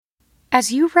As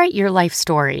you write your life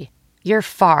story, you're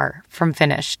far from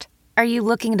finished. Are you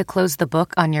looking to close the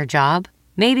book on your job?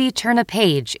 Maybe turn a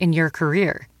page in your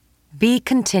career? Be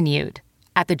continued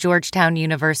at the Georgetown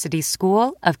University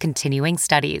School of Continuing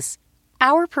Studies.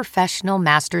 Our professional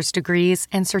master's degrees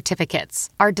and certificates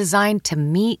are designed to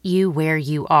meet you where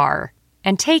you are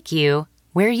and take you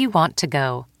where you want to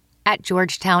go. At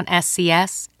Georgetown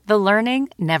SCS, the learning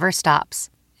never stops,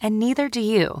 and neither do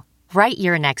you. Write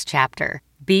your next chapter.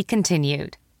 Be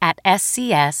continued at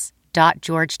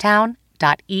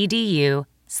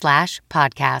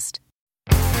scs.georgetown.edu/podcast.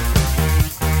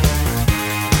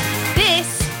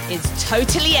 This is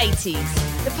Totally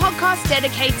 80s, the podcast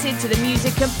dedicated to the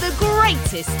music of the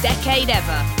greatest decade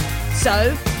ever.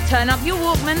 So, turn up your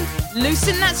Walkman,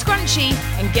 loosen that scrunchie,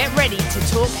 and get ready to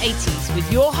talk 80s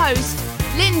with your host,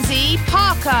 Lindsay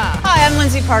Parker. Hi, I'm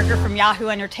Lindsay Parker from Yahoo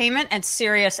Entertainment and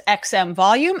Sirius XM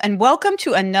Volume, and welcome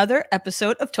to another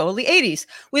episode of Totally 80s.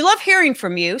 We love hearing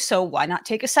from you, so why not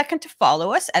take a second to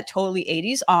follow us at Totally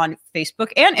 80s on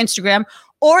Facebook and Instagram,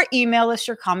 or email us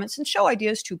your comments and show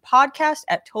ideas to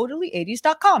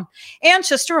podcast@totally80s.com. And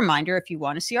just a reminder, if you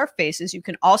want to see our faces, you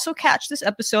can also catch this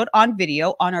episode on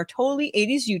video on our Totally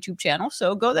 80s YouTube channel,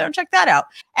 so go there and check that out.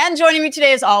 And joining me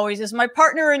today, as always, is my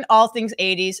partner in all things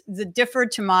 80s, the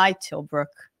differed to my Tilbrook,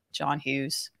 John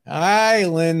Hughes. Hi,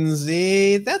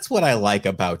 Lindsay. That's what I like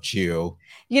about you.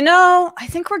 You know, I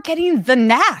think we're getting the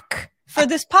knack for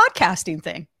this podcasting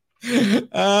thing. I'm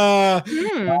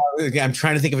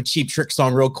trying to think of a Cheap Trick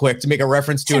song real quick to make a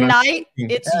reference to Tonight,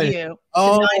 it's you.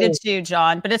 Tonight, it's you,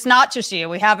 John. But it's not just you.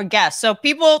 We have a guest. So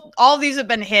people, all these have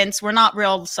been hints. We're not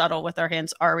real subtle with our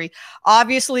hints, are we?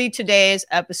 Obviously, today's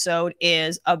episode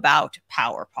is about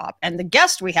power pop. And the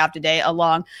guest we have today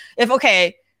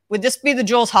would this be the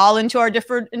Jules Holland to our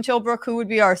different in Tilbrook? Who would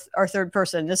be our third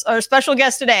person? Our special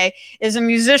guest today is a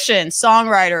musician,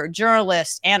 songwriter,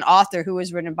 journalist, and author who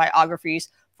has written biographies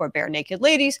for Bare Naked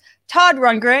Ladies, Todd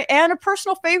Rundgren, and a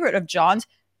personal favorite of John's,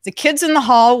 The Kids in the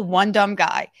Hall, One Dumb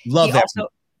Guy. Love that.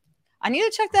 I need to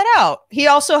check that out. He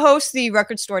also hosts the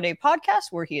Record Store Day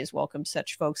podcast, where he has welcomed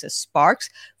such folks as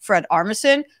Sparks, Fred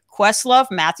Armisen,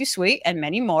 Questlove, Matthew Sweet, and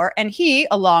many more. And he,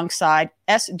 alongside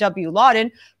S.W.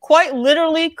 Lawden, quite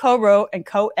literally co-wrote and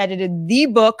co-edited the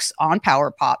books on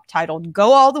power pop, titled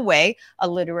Go All the Way, A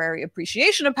Literary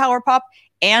Appreciation of Power Pop,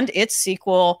 and its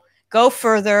sequel, Go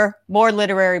Further, More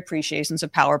Literary Appreciations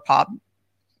of Power Pop,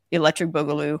 Electric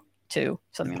Boogaloo 2,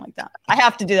 something like that. I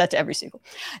have to do that to every sequel.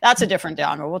 That's a different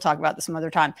genre. We'll talk about this some other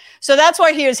time. So that's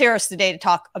why he is here today to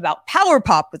talk about power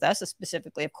pop with us,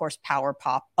 specifically, of course, power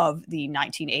pop of the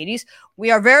 1980s.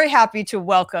 We are very happy to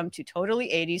welcome to Totally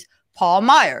 80s, Paul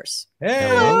Myers. Hey.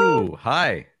 Hello.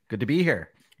 Hi. Good to be here.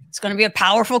 It's going to be a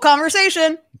powerful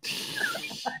conversation.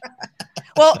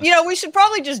 Well, we should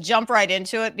probably just jump right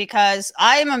into it, because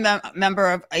I am a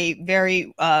member of a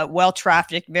very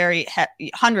well-trafficked,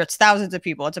 hundreds, thousands of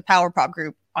people. It's a power pop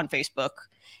group on Facebook.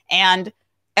 And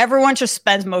everyone just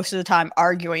spends most of the time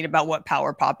arguing about what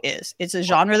power pop is. It's a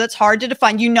genre that's hard to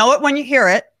define. You know it when you hear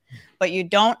it, but you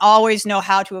don't always know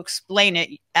how to explain it.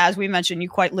 As we mentioned, you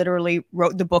quite literally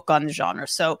wrote the book on the genre.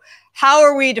 So how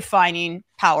are we defining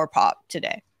power pop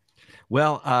today?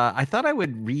 Well, I thought I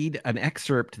would read an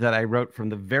excerpt that I wrote from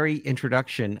the very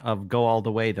introduction of Go All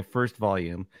the Way, the first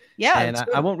volume. Yeah. And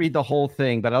I won't read the whole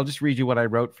thing, but I'll just read you what I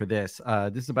wrote for this.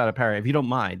 This is about a paragraph, if you don't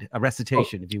mind, a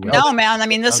recitation, if you will. No, man. I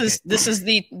mean, this is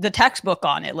the textbook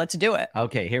on it. Let's do it.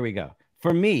 Okay, here we go.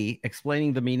 For me,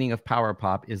 explaining the meaning of power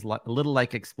pop is a little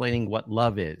like explaining what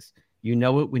love is. You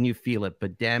know it when you feel it,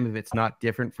 but damn if it's not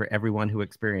different for everyone who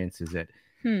experiences it.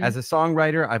 As a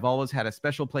songwriter, I've always had a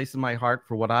special place in my heart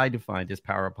for what I defined as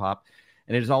power pop,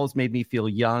 and it has always made me feel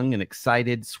young and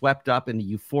excited, swept up in the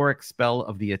euphoric spell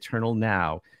of the eternal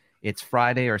now. It's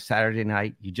Friday or Saturday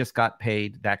night, you just got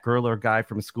paid, that girl or guy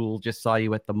from school just saw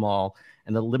you at the mall,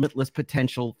 and the limitless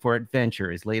potential for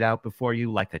adventure is laid out before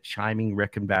you like a chiming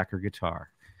Rickenbacker guitar.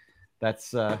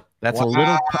 That's wow. It's a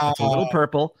little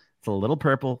purple. It's a little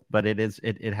purple, but it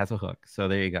has a hook. So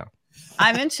there you go.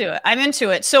 I'm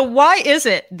into it. So why is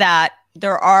it that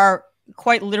there are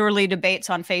quite literally debates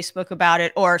on Facebook about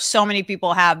it, or so many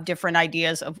people have different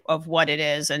ideas of what it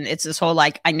is? And it's this whole,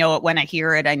 like, I know it when I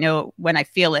hear it. I know it when I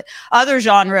feel it. Other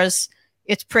genres,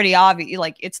 it's pretty obvious.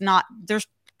 Like,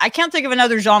 I can't think of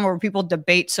another genre where people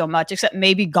debate so much, except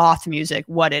maybe goth music,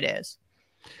 what it is.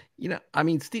 I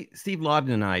mean, Steve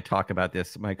Lawden and I talk about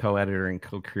this, my co-editor and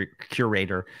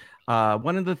co-curator.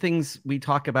 One of the things we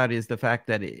talk about is the fact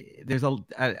that there's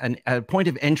a point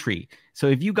of entry. So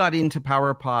if you got into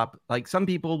power pop, like some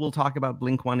people will talk about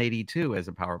Blink-182 as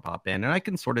a power pop band, and I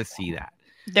can sort of see that.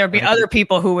 There'd be other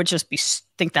people who would just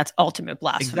think that's ultimate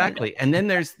blasphemy. Exactly. And then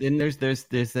there's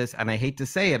this, and I hate to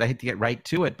say it, I hate to get right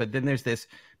to it, but then there's this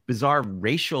bizarre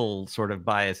racial sort of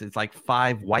bias. It's like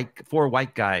four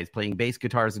white guys playing bass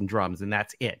guitars and drums, and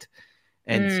that's it.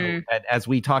 And so as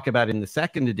we talk about in the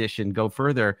second edition, go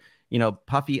further,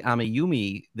 Puffy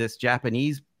Amiyumi, this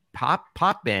Japanese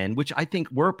pop band, which I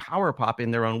think were power pop in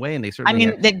their own way, and they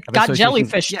certainly they've got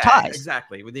Jellyfish ties.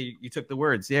 Exactly. You took the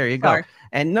words. There you go.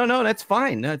 And no, that's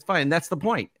fine. That's fine. That's the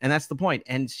point. And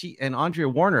Andrea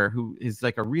Warner, who is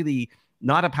like a really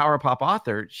not a power pop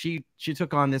author, she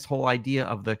took on this whole idea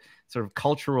of the sort of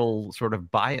cultural sort of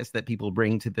bias that people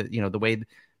bring to the the way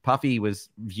Puffy was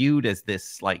viewed as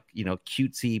this like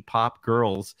cutesy pop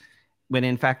girls, when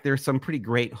in fact there's some pretty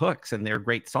great hooks and they're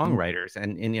great songwriters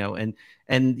and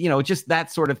just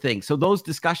that sort of thing. So those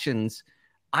discussions,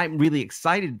 I'm really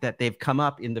excited that they've come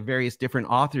up in the various different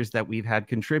authors that we've had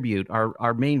contribute.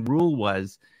 Our main rule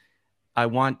was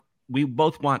we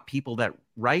both want people that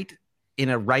write in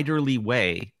a writerly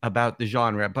way about the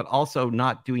genre, but also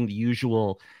not doing the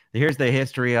usual, here's the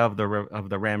history of the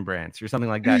Rembrandts or something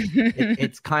like that.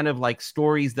 It's kind of like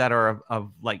stories that are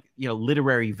of like,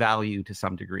 literary value to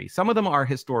some degree. Some of them are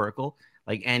historical,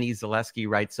 like Annie Zaleski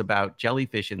writes about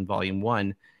Jellyfish in Volume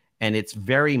 1, and it's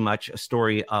very much a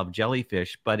story of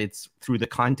Jellyfish, but it's through the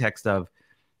context of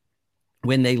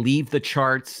when they leave the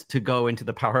charts to go into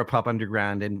the power pop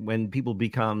underground, and when people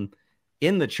become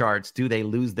in the charts, do they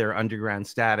lose their underground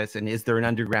status? And is there an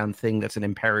underground thing that's an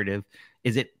imperative?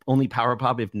 Is it only power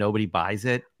pop if nobody buys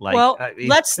it?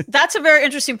 That's a very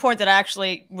interesting point that I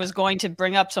actually was going to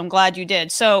bring up. So I'm glad you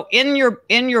did. So in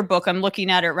your book, I'm looking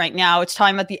at it right now. It's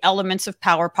talking about the elements of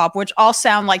power pop, which all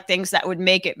sound like things that would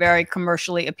make it very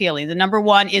commercially appealing. The number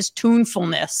one is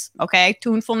tunefulness. Okay.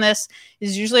 Tunefulness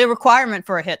is usually a requirement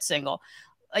for a hit single.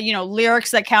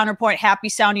 Lyrics that counterpoint happy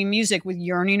sounding music with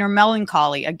yearning or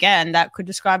melancholy. Again, that could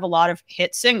describe a lot of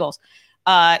hit singles.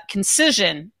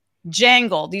 Concision,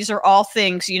 jangle. These are all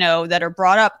things, that are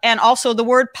brought up. And also the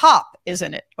word pop is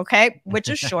in it. Okay. Which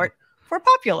is short for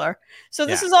popular. So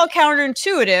this is all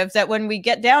counterintuitive that when we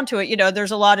get down to it,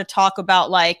 there's a lot of talk about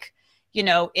like,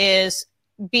 is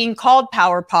being called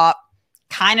power pop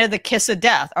kind of the kiss of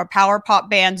death? Are power pop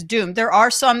bands doomed? There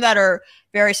are some that are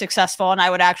very successful, and I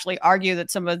would actually argue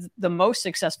that some of the most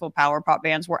successful power pop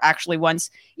bands were actually ones,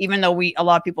 even though a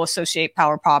lot of people associate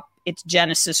power pop, its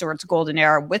genesis or its golden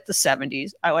era with the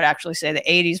 70s. I would actually say the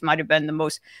 80s might have been the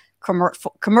most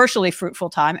commercially fruitful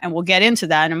time, and we'll get into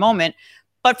that in a moment.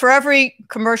 But for every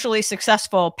commercially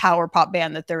successful power pop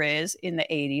band that there is in the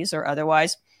 80s or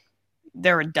otherwise,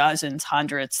 there are dozens,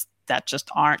 hundreds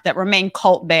that remain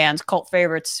cult bands, cult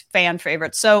favorites, fan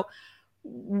favorites. So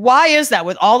why is that?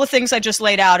 With all the things I just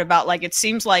laid out about, like, it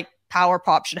seems like power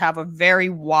pop should have a very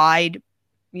wide,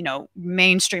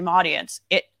 mainstream audience.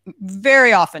 It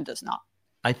very often does not.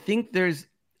 I think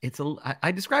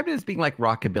I described it as being like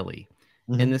rockabilly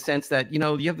in the sense that, you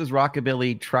have those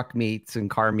rockabilly truck meets and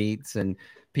car meets, and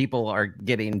people are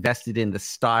getting invested in the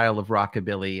style of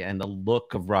rockabilly and the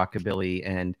look of rockabilly.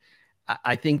 And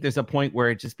I think there's a point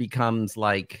where it just becomes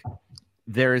like,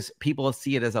 people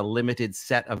see it as a limited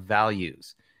set of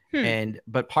values.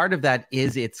 But part of that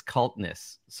is its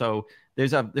cultness. So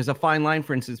there's a fine line,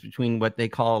 for instance, between what they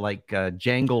call like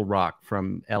jangle rock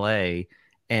from LA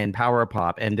and power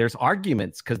pop. And there's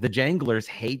arguments because the janglers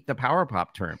hate the power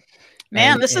pop term.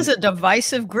 Man, this is a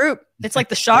divisive group. It's like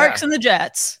the Sharks and the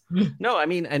Jets. No, I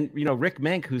mean, and Rick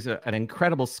Menck, who's an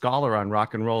incredible scholar on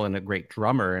rock and roll and a great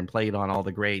drummer, and played on all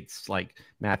the greats like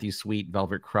Matthew Sweet,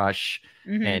 Velvet Crush,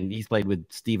 and he's played with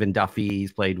Stephen Duffy.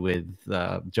 He's played with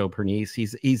Joe Pernice.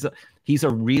 He's a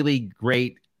really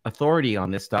great authority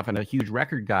on this stuff and a huge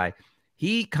record guy.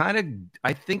 He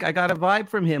I think I got a vibe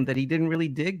from him that he didn't really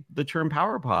dig the term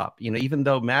power pop, even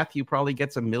though Matthew probably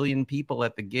gets 1 million people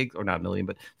at the gigs, or not 1 million,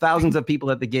 but thousands of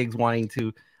people at the gigs wanting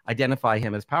to identify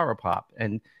him as power pop.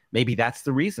 And maybe that's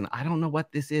the reason. I don't know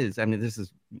what this is. I mean, this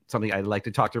is something I'd like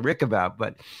to talk to Rick about,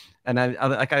 like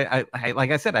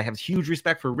I said, I have huge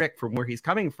respect for Rick from where he's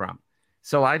coming from.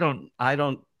 So I don't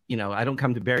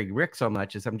come to bury Rick so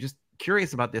much as I'm just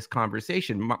curious about this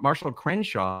conversation. Marshall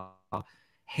Crenshaw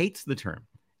hates the term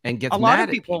and gets mad at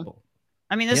people.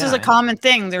 I mean, this is a common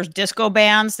thing. There's disco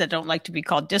bands that don't like to be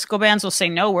called disco bands. Will say,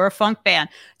 no, we're a funk band.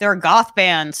 There are goth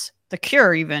bands, The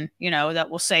Cure even, that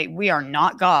will say we are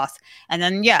not goth. And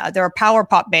then, there are power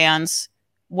pop bands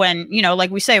when,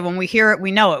 like we say, when we hear it,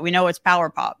 we know it's power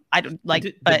pop. I don't like,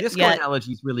 the but disco yet,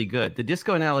 analogy is really good. The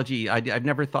disco analogy, I've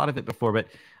never thought of it before, but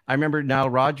I remember Nile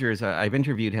Rodgers. I've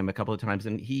interviewed him a couple of times,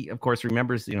 and he, of course,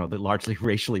 remembers the largely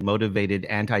racially motivated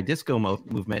anti-disco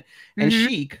movement. And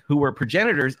Chic, who were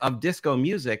progenitors of disco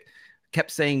music,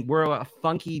 kept saying, "We're a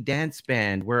funky dance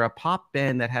band. We're a pop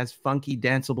band that has funky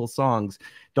danceable songs.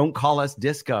 Don't call us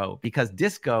disco," because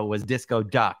disco was Disco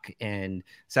Duck, and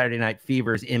Saturday Night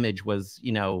Fever's image was,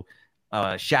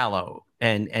 shallow,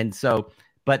 and so.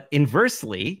 But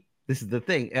inversely, this is the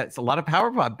thing. It's a lot of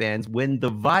power pop bands. When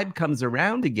the vibe comes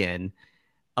around again,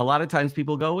 a lot of times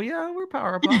people go, well, yeah, we're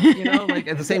power pop, like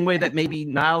in the same way that maybe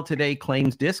Nile today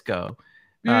claims disco,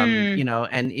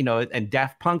 and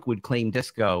Daft Punk would claim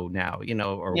disco now,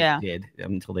 did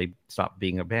until they stopped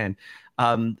being a band.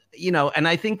 And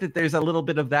I think that there's a little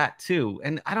bit of that too.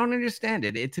 And I don't understand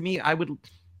it. To me,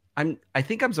 I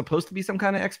think I'm supposed to be some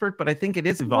kind of expert, but I think it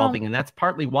is evolving, and that's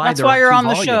partly why that's why you're on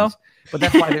the show. But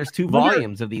that's why there's 2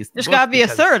 volumes of these. There's got to be a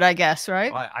third, I guess,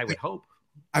 right? I would hope.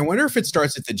 I wonder if it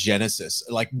starts at the genesis,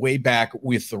 like way back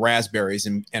with the Raspberries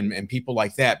and people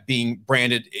like that being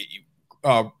branded,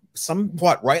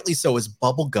 somewhat rightly so, as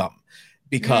bubblegum,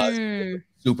 because it was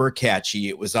super catchy.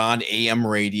 It was on AM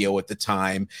radio at the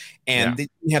time, and they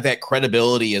didn't have that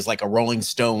credibility as like a Rolling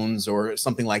Stones or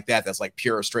something like that. That's like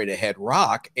pure straight ahead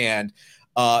rock. And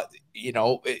I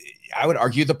would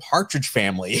argue the Partridge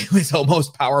Family was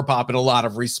almost power pop in a lot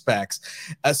of respects.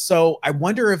 So I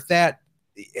wonder if that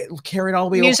carried all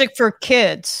the way music for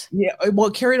kids. Yeah, well,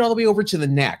 it carried all the way over to the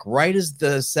Knack right as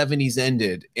the 70s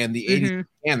ended and the 80s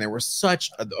began. There was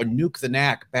such a nuke the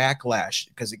Knack backlash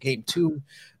because it came too.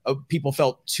 People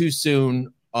felt too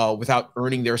soon without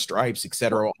earning their stripes,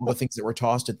 etc. All the things that were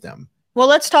tossed at them. Well,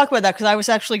 let's talk about that because I was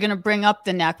actually going to bring up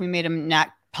the Knack. We made a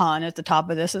Knack pun at the top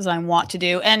of this, as I want to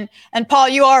do. And Paul,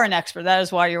 you are an expert. That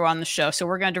is why you're on the show. So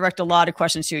we're going to direct a lot of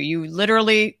questions to you. You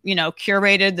literally,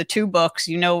 curated the 2 books.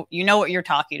 You know what you're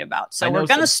talking about. So we're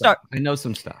going to start. I know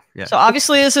some stuff. Yeah. So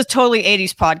obviously this is totally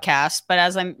 80s podcast, but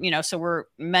as I'm, so we're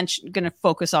going to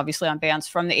focus obviously on bands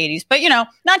from the 80s. But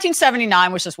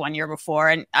 1979 was just 1 year before,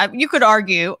 and I would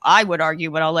argue,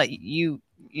 but I'll let you,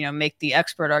 make the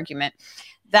expert argument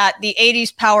that the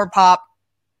 80s power pop.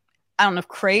 I don't know if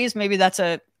craze, maybe that's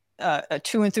a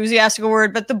too enthusiastic a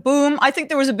word, but the boom, I think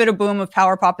there was a bit of boom of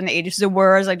power pop in the 80s. There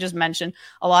were, as I just mentioned,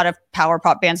 a lot of power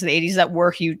pop bands in the 80s that were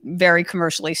huge, very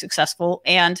commercially successful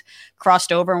and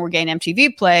crossed over and were getting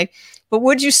MTV play. But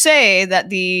would you say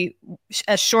that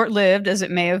as short-lived as it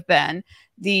may have been,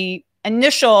 the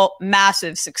initial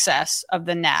massive success of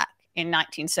the Knack in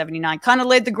 1979 kind of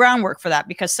laid the groundwork for that,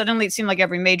 because suddenly it seemed like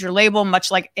every major label,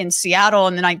 much like in Seattle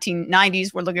in the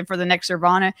 1990s, were looking for the next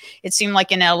Nirvana. It seemed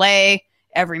like in LA,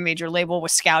 every major label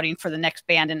was scouting for the next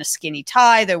band in a skinny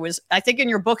tie. There was, I think in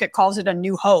your book, it calls it a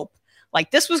new hope.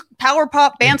 Like this was power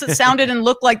pop bands that sounded and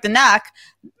looked like the Knack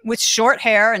with short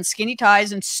hair and skinny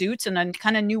ties and suits and a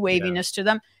kind of new waviness to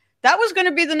them. That was going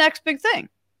to be the next big thing,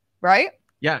 right?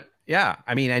 Yeah. Yeah.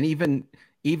 I mean, and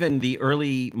even the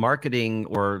early marketing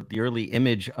or the early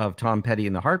image of Tom Petty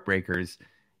and the Heartbreakers,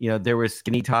 there was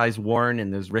skinny ties worn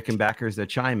and there's Rickenbackers that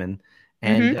chime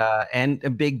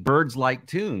and big Birds-like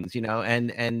tunes,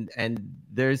 and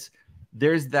there's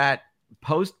that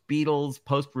post Beatles,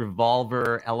 post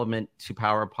Revolver element to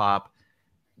power pop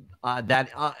that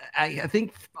I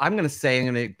think I'm going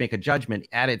to make a judgment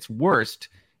at its worst.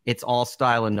 It's all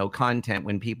style and no content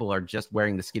when people are just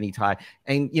wearing the skinny tie.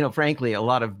 And, frankly, a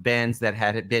lot of bands that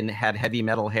had heavy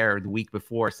metal hair the week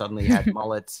before suddenly had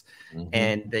mullets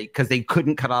and because they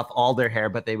couldn't cut off all their hair,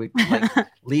 but they would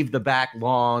leave the back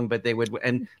long, but they would,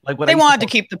 and like what they wanted to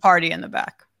keep the party in the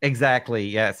back. Exactly.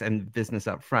 Yes. And business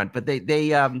up front. But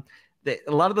they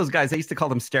a lot of those guys, I used to call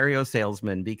them stereo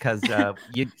salesmen because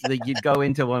you'd go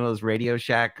into one of those Radio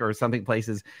Shack or something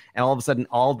places, and all of a sudden,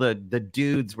 all the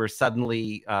dudes were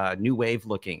suddenly new wave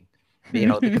looking,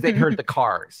 because they'd heard the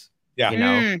Cars.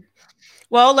 Yeah.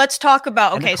 Well, let's talk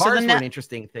about the Cars were an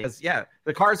interesting thing. Yeah,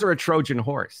 the Cars are a Trojan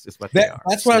horse, is what they are.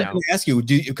 That's what I was going to ask you.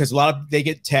 Because a lot of they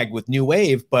get tagged with new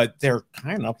wave, but they're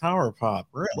kind of power pop,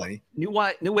 really. New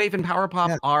wave and power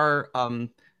pop are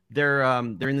they're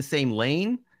in the same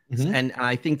lane. And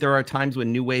I think there are times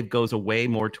when new wave goes away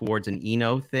more towards an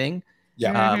Eno thing,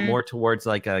 more towards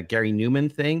like a Gary Newman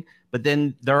thing. But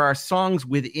then there are songs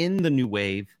within the new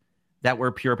wave that were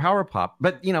pure power pop.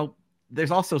 But,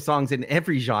 there's also songs in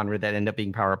every genre that end up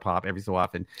being power pop every so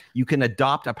often. You can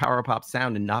adopt a power pop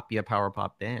sound and not be a power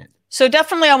pop band. So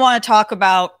definitely I want to talk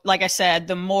about, like I said,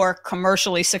 the more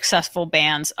commercially successful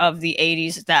bands of the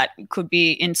 80s that could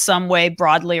be in some way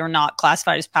broadly or not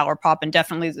classified as power pop. And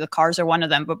definitely the Cars are one of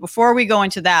them. But before we go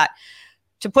into that,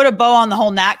 to put a bow on the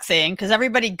whole Knack thing, because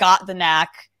everybody got the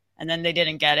Knack and then they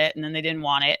didn't get it, and then they didn't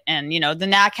want it. And, the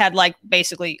Knack had like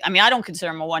basically, I mean, I don't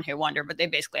consider them a one-hit wonder, but they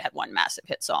basically had one massive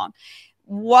hit song.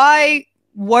 Why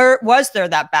was there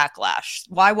that backlash?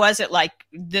 Why was it like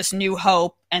this new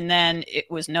hope and then it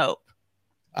was nope?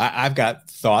 I've got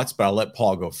thoughts, but I'll let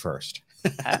Paul go first.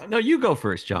 No, you go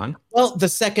first, John. Well, the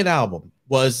second album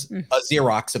was a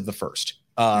Xerox of the first.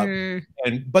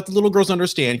 But The Little Girls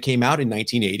Understand came out in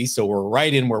 1980, so we're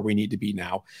right in where we need to be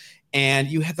now. And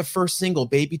you had the first single,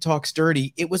 Baby Talks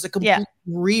Dirty. It was a complete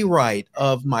rewrite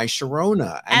of My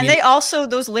Sharona. I mean, they also,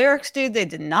 those lyrics, dude, they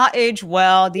did not age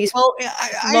well. These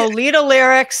Lolita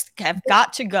lyrics have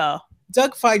got to go.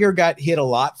 Doug Fieger got hit a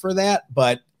lot for that,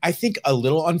 but I think a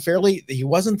little unfairly. He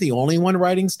wasn't the only one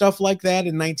writing stuff like that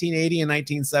in 1980 and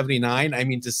 1979. I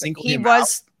mean, to single him out. He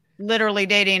was literally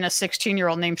dating a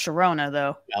 16-year-old named Sharona,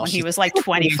 though, when he was like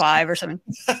 25 or something.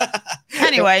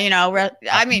 Anyway,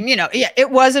 I mean,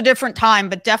 it was a different time,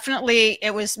 but definitely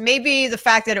it was maybe the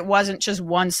fact that it wasn't just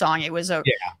one song. It was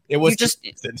it was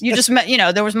you just met,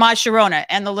 there was My Sharona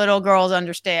and The Little Girls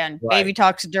Understand, right. Baby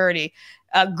Talks Dirty.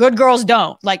 Good Girls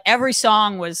Don't. Like every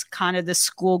song was kind of this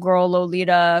schoolgirl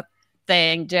Lolita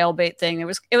thing, jailbait thing. It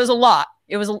was a lot.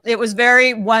 It was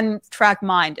very one track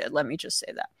minded. Let me just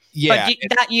say that. Yeah,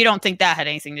 but you don't think that had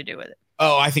anything to do with it?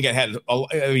 Oh, I think it had.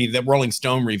 I mean, the Rolling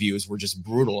Stone reviews were just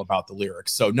brutal about the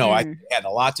lyrics. So no, I think it had a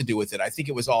lot to do with it. I think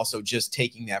it was also just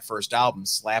taking that first album,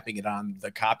 slapping it on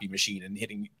the copy machine, and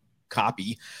hitting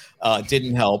copy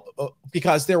didn't help,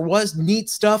 because there was neat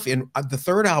stuff in the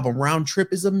third album. Round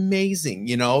Trip is amazing.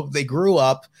 They grew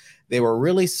up, they were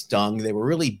really stung, they were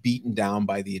really beaten down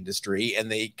by the industry, and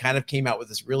they kind of came out with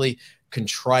this really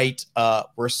contrite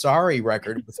We're Sorry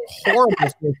record with a horrible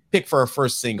pick for a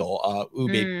first single.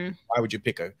 Baby, why would you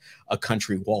pick a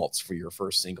country waltz for your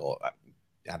first single?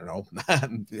 I don't know.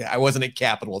 I wasn't at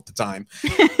Capitol at the time.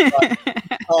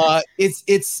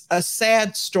 It's a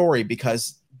sad story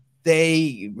because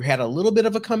they had a little bit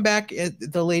of a comeback at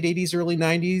the late 80s, early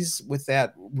 90s with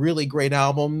that really great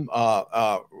album,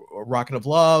 Rocket of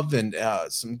Love, and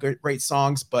some great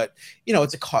songs. But, it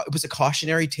was a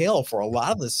cautionary tale for a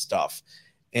lot of this stuff.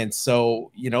 And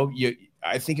so,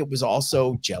 I think it was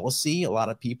also jealousy. A lot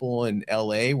of people in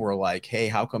LA were like, hey,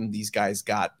 how come these guys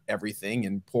got everything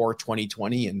and poor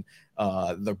 2020 and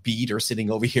the Beat are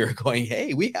sitting over here going,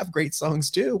 hey, we have great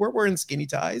songs too. We're wearing skinny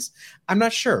ties. I'm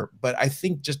not sure, but I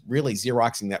think just really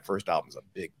Xeroxing that first album is a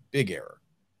big, big error.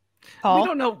 Paul?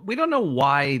 We don't know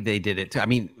why they did it. I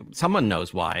mean, someone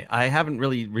knows why. I haven't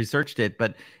really researched it,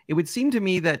 but it would seem to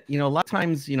me that, a lot of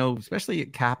times, especially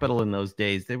at Capitol in those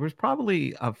days, there was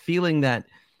probably a feeling that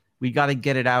we got to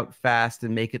get it out fast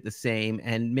and make it the same.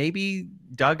 And maybe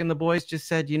Doug and the boys just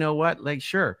said, you know what, like,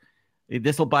 sure,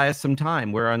 this will buy us some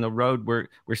time. We're on the road. We're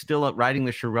still riding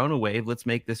the Sharona wave. Let's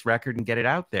make this record and get it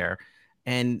out there.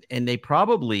 And they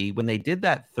probably, when they did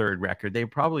that third record, they were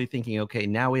probably thinking, okay,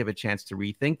 now we have a chance to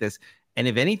rethink this. And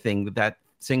if anything, that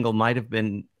single might have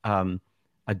been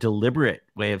a deliberate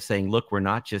way of saying, look, we're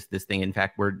not just this thing. In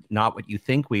fact, we're not what you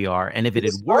think we are. And if it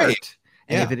had worked,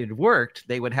 if it had worked,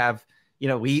 they would have,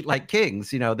 We Eat Like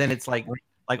Kings, then it's like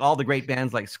all the great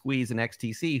bands like Squeeze and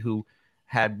XTC who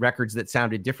had records that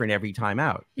sounded different every time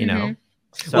out,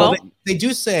 So they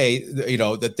do say,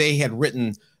 that they had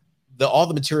written all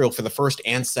the material for the first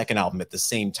and second album at the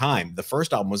same time. The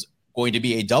first album was going to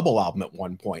be a double album at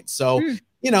one point. So,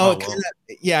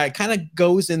 it kind of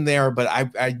goes in there, but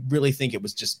I really think it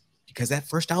was just because that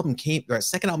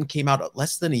second album came out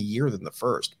less than a year than the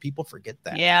first. People forget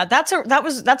that. Yeah, that's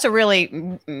a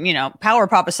really, power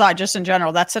pop aside, just in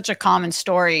general, that's such a common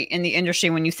story in the industry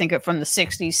when you think of from the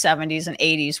 60s, 70s, and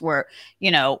 80s, where,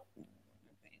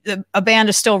 a band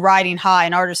is still riding high,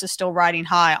 an artist is still riding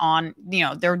high on,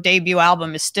 their debut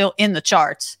album is still in the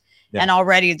charts. Yeah. And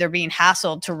already they're being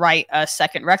hassled to write a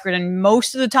second record. And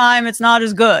most of the time it's not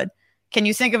as good. Can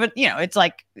you think of it? It's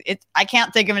like I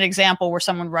can't think of an example where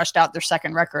someone rushed out their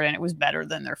second record and it was better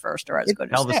than their first or as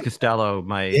good as Elvis Costello.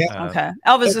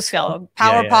 Elvis Costello,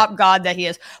 power pop god that he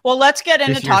is. Well, let's get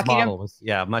into talking.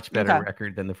 Much better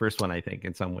record than the first one, I think,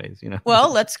 in some ways.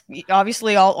 Well, let's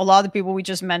obviously a lot of the people we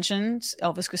just mentioned,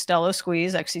 Elvis Costello,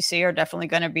 Squeeze, XTC, are definitely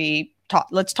going to be.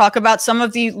 Let's talk about some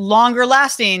of the longer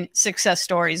lasting success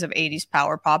stories of 80s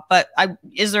power pop. But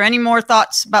is there any more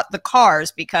thoughts about the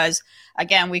Cars? Because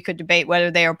again, we could debate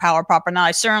whether they are power pop or not.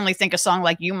 I certainly think a song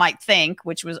like You Might Think,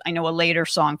 which was, I know, a later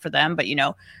song for them, but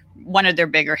one of their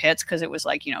bigger hits, because it was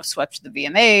like, swept the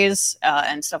VMAs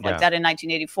and stuff like that in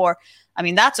 1984. I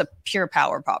mean, that's a pure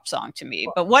power pop song to me.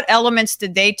 But what elements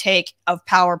did they take of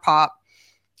power pop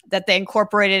that they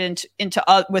incorporated into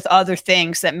with other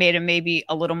things that made it maybe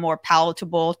a little more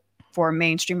palatable for a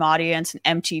mainstream audience,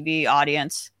 an MTV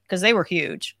audience? because they were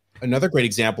huge. Another great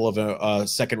example of a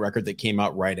second record that came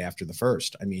out right after the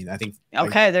first. I mean, I think.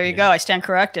 Okay, there you go. I stand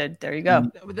corrected. There you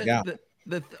go. Yeah.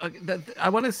 I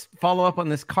want to follow up on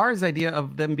this Cars idea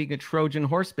of them being a Trojan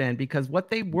horse band, because what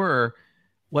they were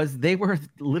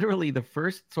literally the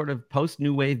first sort of post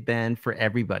new wave band for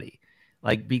everybody.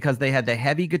 Like, because they had the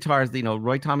heavy guitars,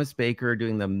 Roy Thomas Baker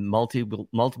doing the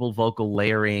multiple vocal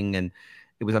layering, and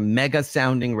it was a mega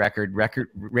sounding record.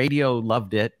 Radio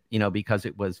loved it, because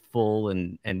it was full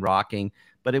and rocking,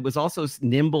 but it was also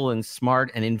nimble and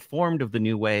smart and informed of the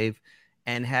new wave,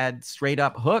 and had straight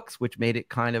up hooks, which made it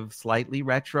kind of slightly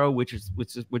retro, which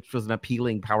was an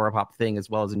appealing power pop thing as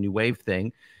well as a new wave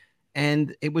thing.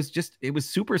 And it was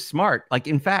super smart. Like,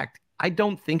 in fact, I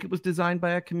don't think it was designed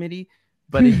by a committee,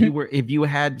 but if you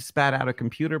had spat out a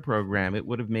computer program, it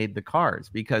would have made the Cars,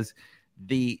 because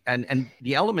the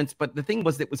elements. But the thing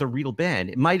was, it was a real band.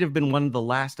 It might have been one of the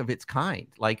last of its kind,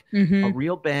 like a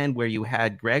real band where you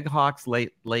had Greg Hawkes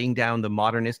laying down the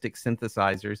modernistic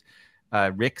synthesizers,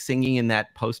 Rick singing in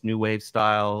that post new wave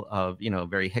style of,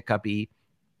 very hiccupy,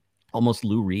 almost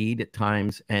Lou Reed at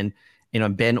times, and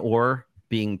Ben Orr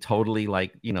being totally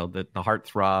like, the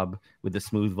heartthrob with the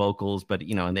smooth vocals, but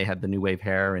and they had the new wave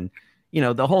hair, and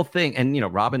the whole thing.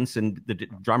 And Robinson, the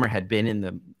drummer, had been in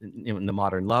the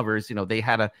Modern Lovers. They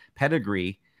had a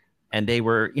pedigree, and they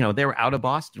were out of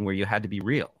Boston, where you had to be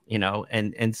real,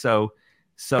 and so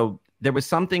there was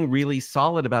something really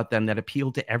solid about them that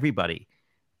appealed to everybody.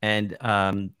 And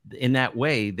in that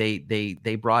way,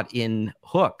 they brought in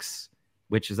hooks,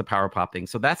 which is a power pop thing.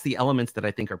 So that's the elements that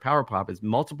I think are power pop, is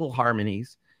multiple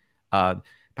harmonies.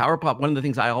 Power pop, one of the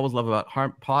things I always love about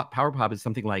power pop is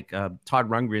something like Todd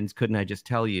Rundgren's Couldn't I Just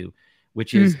Tell You,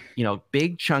 which is,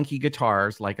 big chunky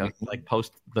guitars, like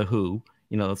post The Who,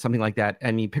 something like that.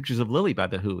 I mean, Pictures of Lily by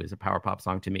The Who is a power pop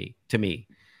song to me.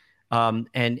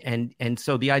 And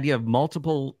so the idea of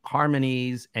multiple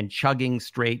harmonies and chugging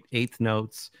straight eighth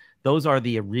notes, those are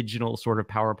the original sort of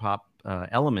power pop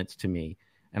elements to me.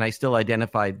 And I still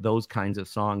identify those kinds of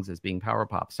songs as being power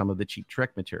pop, some of the Cheap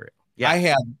Trick material. Yeah. I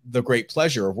had the great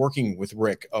pleasure of working with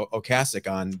Rick Ocasek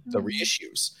on the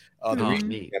reissues.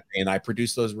 And I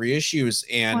produced those reissues,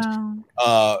 and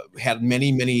had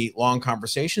many, many long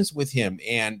conversations with him.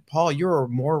 And Paul, you're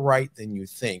more right than you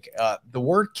think. The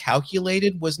word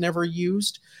calculated was never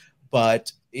used,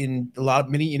 but in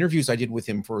many interviews I did with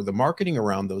him for the marketing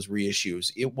around those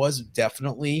reissues, it was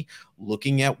definitely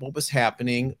looking at what was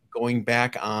happening, going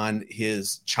back on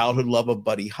his childhood love of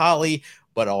Buddy Holly,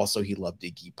 but also he loved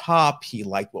Iggy Pop. He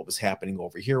liked what was happening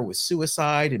over here with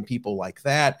Suicide and people like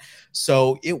that.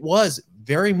 So it was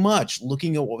very much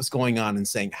looking at what was going on and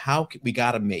saying, we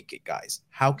got to make it, guys.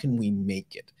 How can we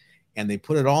make it? And they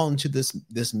put it all into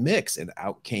this mix, and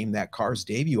out came that Cars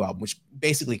debut album, which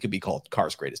basically could be called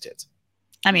Cars Greatest Hits.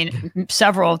 I mean,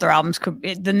 several of their albums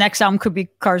the next album could be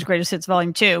Cars Greatest Hits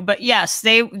Volume 2. But yes,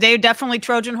 they definitely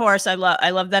Trojan horse. I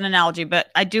love that analogy.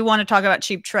 But I do want to talk about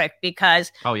Cheap Trick,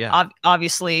 because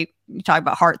obviously you talk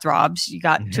about heartthrobs. You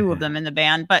got two of them in the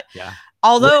band. But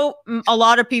although a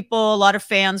lot of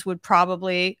fans would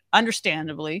probably,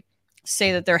 understandably,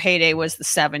 say that their heyday was the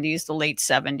 70s, the late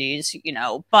 70s,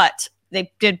 but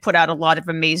they did put out a lot of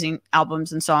amazing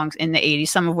albums and songs in the 80s,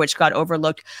 some of which got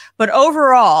overlooked. But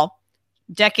overall,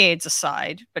 decades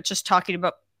aside, but just talking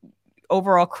about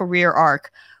overall career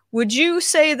arc, would you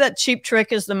say that Cheap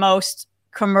Trick is the most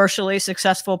commercially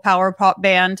successful power pop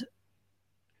band?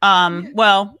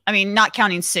 Well, I mean, not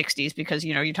counting 60s, because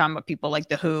you're talking about people like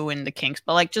The Who and the Kinks,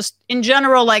 but like just in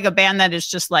general, like a band that is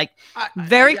just like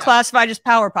very classified as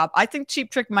power pop. I think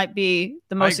Cheap Trick might be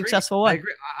the most successful one. I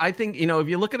agree. I think, if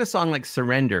you look at a song like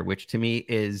Surrender, which to me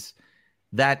is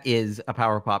a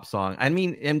power pop song. I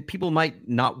mean, and people might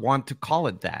not want to call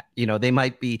it that. They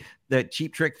might be the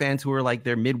Cheap Trick fans who are like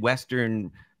their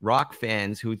Midwestern rock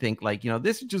fans who think like,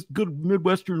 this is just good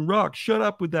Midwestern rock. Shut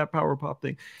up with that power pop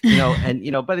thing,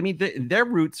 but I mean, their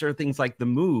roots are things like The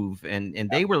Move, and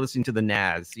they were listening to the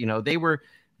Nazz.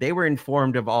 They were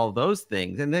informed of all those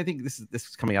things. And I think this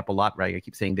is coming up a lot, right? I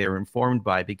keep saying they were informed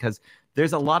by, because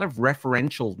there's a lot of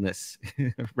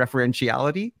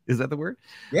referentiality. Is that the word?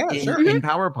 Yeah, sure. In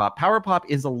power pop. Power pop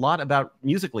is a lot about,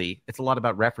 musically, it's a lot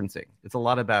about referencing. It's a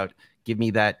lot about, give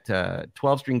me that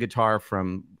 12-string guitar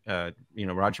from,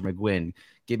 Roger McGuinn.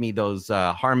 Give me those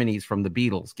harmonies from the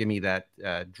Beatles. Give me that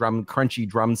crunchy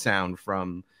drum sound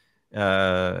from,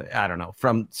 I don't know,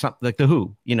 from something like The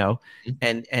Who,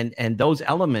 and those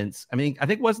elements. I mean, I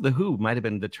think The Who might have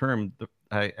been the term.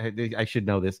 I should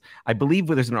know this. I believe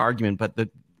there's an argument, but the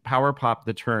power pop,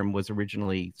 the term, was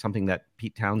originally something that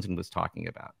Pete Townsend was talking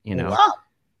about. He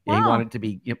wanted to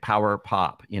be power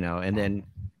pop, and then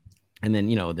And then,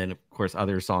 then of course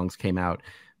other songs came out.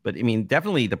 But I mean,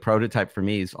 definitely the prototype for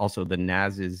me is also the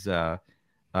Nas's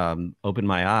Open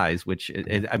My Eyes, which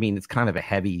I mean, it's kind of a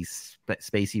heavy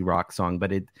spacey rock song,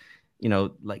 but it,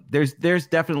 like there's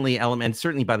definitely elements.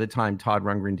 Certainly by the time Todd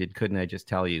Rundgren did Couldn't I Just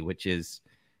Tell You, which is,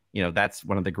 that's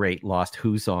one of the great Lost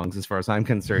Who songs as far as I'm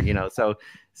concerned, so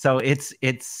it's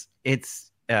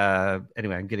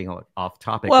anyway, I'm getting off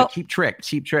topic. Well, but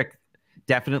Cheap Trick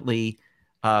definitely,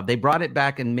 they brought it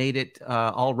back and made it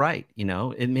all right.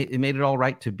 It made it all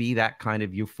right to be that kind of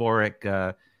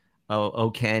euphoric,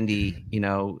 Oh Candy,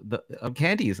 Oh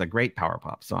Candy is a great power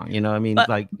pop song. I mean,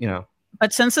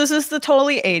 But since this is the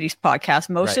totally 80s podcast,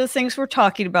 most Right. of the things we're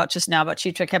talking about just now about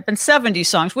Cheap Trick have been 70s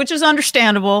songs, which is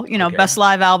understandable. Okay. Best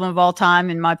live album of all time,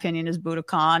 in my opinion, is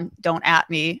Budokan. Don't at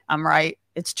me. I'm right.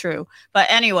 It's true. But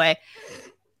anyway,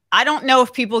 I don't know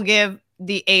if people give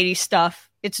the 80s stuff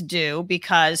its due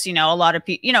because, a lot of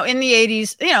people, in the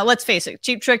 80s, let's face it,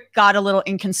 Cheap Trick got a little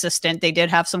inconsistent. They did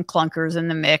have some clunkers in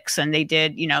the mix and they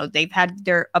did, they've had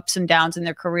their ups and downs in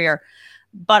their career.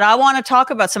 But I want to talk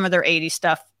about some of their 80s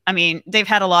stuff. I mean, they've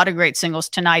had a lot of great singles.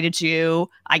 Tonight It's You,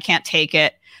 I Can't Take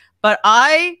It. But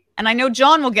I know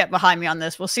John will get behind me on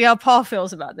this. We'll see how Paul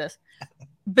feels about this.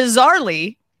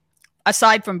 Bizarrely,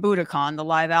 aside from Budokan, the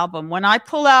live album, when I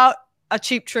pull out a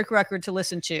Cheap Trick record to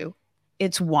listen to,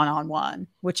 it's One on One,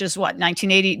 which is what,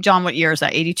 1980? John, what year is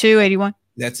that? 82, 81?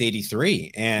 That's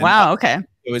 83. And wow, okay.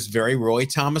 It was very Roy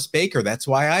Thomas Baker. That's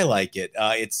why I like it.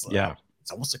 It's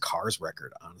almost a Cars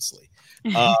record, honestly.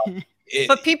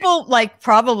 But people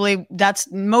probably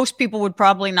most people would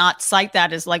probably not cite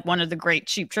that as like one of the great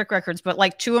Cheap Trick records. But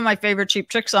like two of my favorite Cheap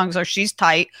Trick songs are She's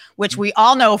Tight, which we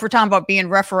all know, if we're talking about being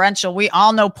referential, we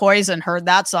all know Poison heard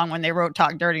that song when they wrote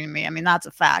Talk Dirty to Me. I mean, that's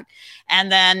a fact.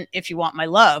 And then If You Want My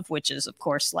Love, which is of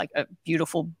course like a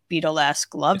beautiful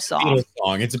Beatlesque love song.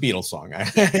 It's a Beatles song.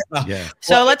 Yeah.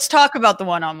 So let's talk about the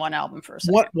One on One album for a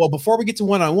second. Well, before we get to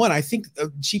One on One, I think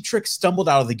Cheap Trick stumbled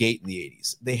out of the gate in the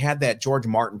 80s. They had that George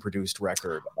Martin produced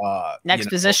record. Next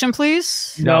position,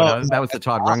 please. No, that was the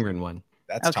Todd Rundgren one.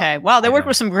 That's okay. Wow, they worked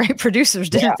with some great producers,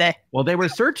 didn't they? Well, they were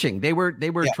searching. They were they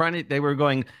were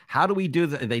going, how do we do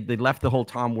that? They left the whole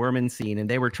Tom Werman scene and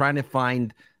they were trying to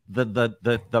find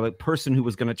the person who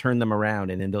was going to turn them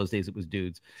around. And in those days it was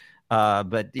dudes.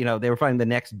 But they were finding the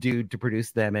next dude to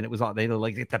produce them, and it was all they were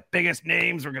like the biggest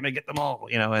names. We're gonna get them all,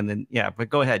 and then But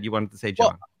go ahead. You wanted to say, John?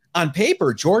 Well, on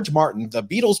paper, George Martin, the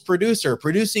Beatles producer,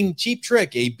 producing Cheap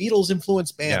Trick, a Beatles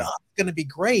influenced band, it's going to be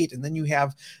great. And then you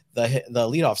have the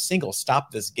leadoff single,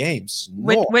 "Stop This Game."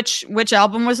 Which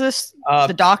album was this?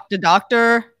 The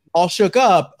Doctor. All Shook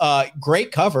Up,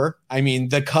 great cover. I mean,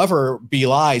 the cover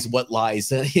belies what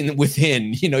lies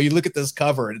within. You look at this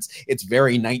cover and it's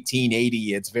very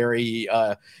 1980. It's very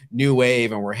new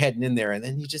wave, and we're heading in there. And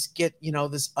then you just get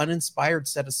this uninspired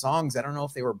set of songs. I don't know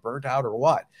if they were burnt out or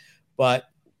what, but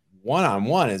One on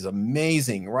One is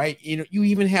amazing, right? You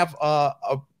even have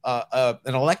an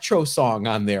electro song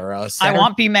on there. I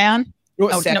Want Be Man.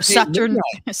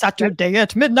 Saturday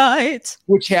at Midnight,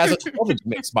 which has a 12-inch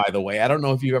mix, by the way. I don't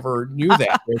know if you ever knew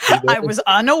that. I was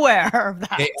unaware of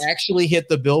that. They actually hit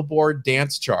the Billboard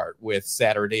dance chart with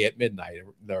Saturday at Midnight,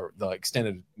 the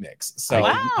extended mix. So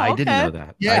I didn't know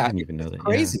that. Yeah, I didn't even know that.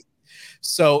 Crazy. Yeah.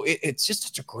 So it's just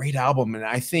such a great album, and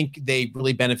I think they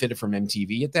really benefited from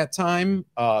MTV at that time.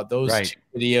 Those two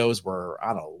videos were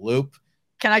on a loop.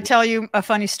 Can I tell you a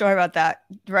funny story about that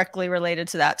directly related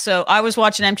to that? So I was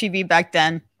watching MTV back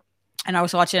then, and I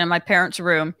was watching it in my parents'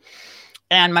 room,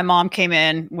 and my mom came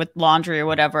in with laundry or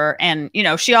whatever. And,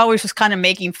 she always was kind of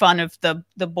making fun of the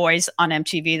boys on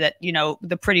MTV that,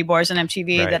 the pretty boys on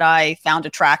MTV that I found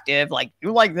attractive, like,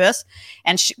 you like this.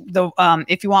 And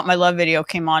If You Want My Love video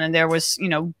came on, and there was,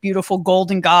 beautiful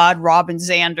golden god Robin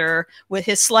Zander with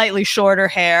his slightly shorter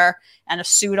hair and a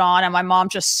suit on. And my mom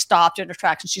just stopped at her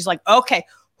tracks and she's like, okay,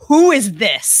 who is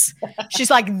this? She's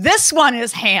like, this one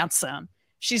is handsome.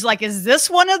 She's like, is this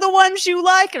one of the ones you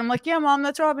like? And I'm like, yeah, Mom,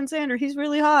 that's Robin Zander. He's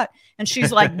really hot. And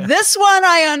she's like, this one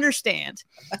I understand.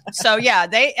 So yeah,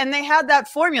 they had that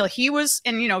formula. He was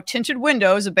in, Tinted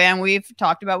Windows, a band we've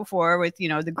talked about before with,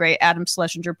 the great Adam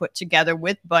Schlesinger put together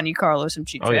with Bunny Carlos and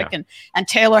Cheap Trick and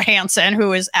Taylor Hanson,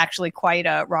 who is actually quite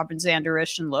a Robin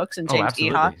Zander-ish in looks, and James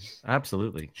Iha.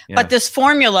 Absolutely. Yeah. But this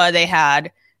formula they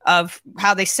had of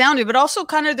how they sounded, but also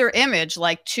kind of their image,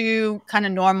 like two kind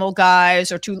of normal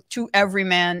guys or two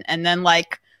everymen, and then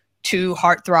like two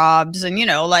heartthrobs, and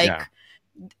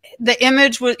the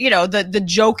image was, you know, the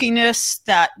jokiness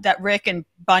that Rick and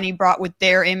Bunny brought with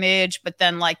their image, but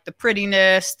then like the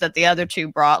prettiness that the other two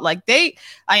brought. Like I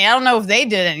don't know if they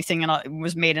did anything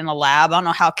was made in a lab. I don't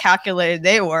know how calculated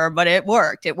they were, but it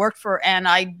worked. It worked and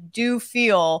I do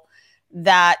feel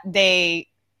that I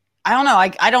don't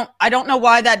know. I don't know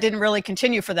why that didn't really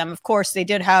continue for them. Of course, they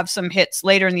did have some hits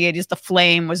later in the 80s. The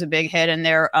Flame was a big hit, and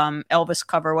their Elvis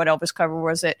cover. What Elvis cover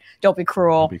was it? Don't Be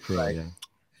Cruel. Don't Be Cruel, yeah.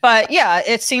 But yeah,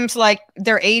 it seems like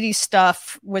their 80s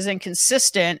stuff was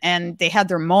inconsistent, and they had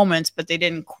their moments, but they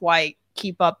didn't quite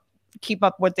keep up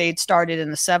what they'd started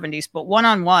in the 70s. But One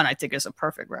on One, I think, is a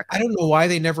perfect record. I don't know why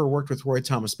they never worked with Roy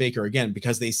Thomas Baker again,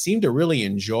 because they seem to really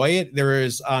enjoy it. There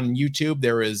is on YouTube,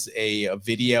 there is a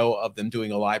video of them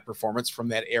doing a live performance from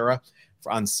that era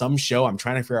on some show. I'm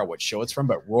trying to figure out what show it's from,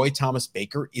 but Roy Thomas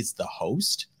Baker is the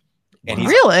host. And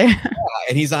really?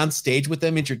 And he's on stage with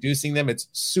them, introducing them. It's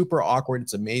super awkward.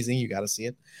 It's amazing. You got to see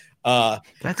it. I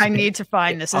need to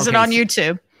find this. Is it on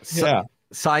YouTube? Yeah.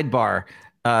 Sidebar.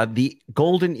 The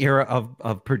golden era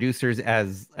of producers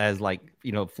as like,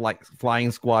 you know, flying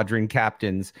squadron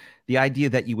captains, the idea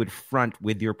that you would front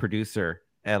with your producer,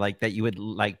 like that you would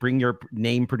like bring your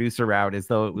name producer out as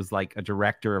though it was like a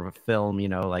director of a film, you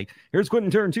know, like here's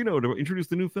Quentin Tarantino to introduce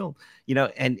the new film, you know,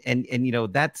 and you know,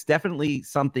 that's definitely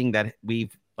something that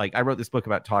we've, like, I wrote this book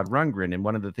about Todd Rundgren, and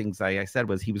one of the things I said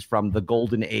was he was from the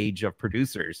golden age of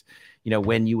producers, you know,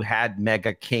 when you had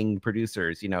mega king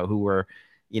producers, you know, who were,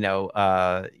 you know,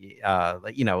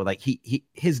 like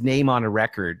his name on a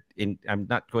record. I'm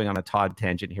not going on a Todd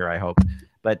tangent here, I hope,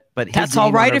 but that's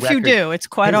all right if you do. It's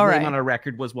quite all right. His name on a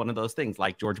record was one of those things,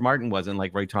 like George Martin was, and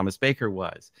like Roy Thomas Baker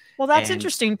was. Well, that's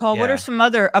interesting, Paul. Yeah. What are some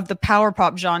other of the power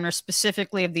pop genre,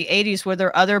 specifically of the 80s? Were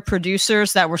there other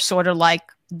producers that were sort of like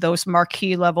those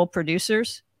marquee level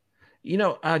producers? You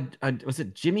know, was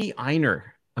it Jimmy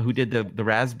Einer who did the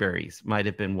Raspberries? Might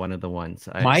have been one of the ones.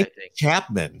 Mike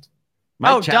Chapman.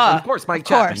 Mike Chapman, of course, Mike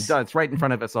Chapman. It's right in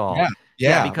front of us all.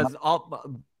 Yeah. Because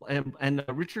all and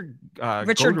Richard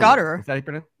Gotterer. Is that how you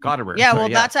pronounce it? Gotterer. Yeah, well,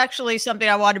 that's actually something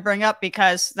I wanted to bring up,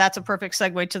 because that's a perfect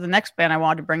segue to the next band I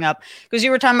wanted to bring up. Because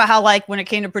you were talking about how, like, when it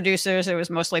came to producers, it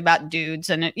was mostly about dudes,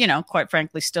 and it, you know, quite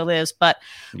frankly, still is. But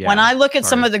when I look at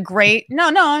some of the great,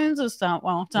 it's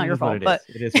not your fault, but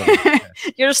it is. Yeah.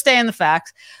 You're just staying the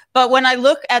facts. But when I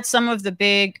look at some of the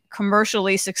big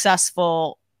commercially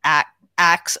successful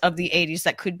acts of the 80s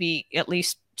that could be at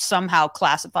least somehow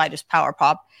classified as power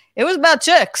pop, it was about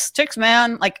chicks,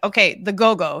 man. Like, okay, the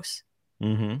Go-Go's,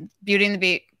 Beauty and the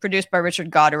Beat, produced by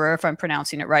Richard Gotterer, if I'm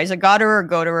pronouncing it right. Is it Gotterer or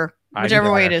Goderer?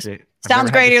 Whichever way it is.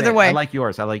 Sounds great either way. I like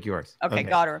yours. Okay,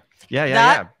 Gotterer.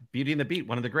 Yeah. Beauty and the Beat,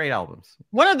 one of the great albums.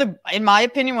 In my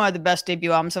opinion, one of the best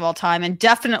debut albums of all time, and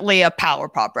definitely a power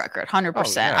pop record, 100%. Oh,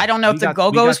 yeah. I don't know if the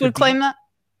Go-Go's would claim that.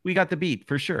 We got the beat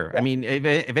for sure. Yeah. I mean,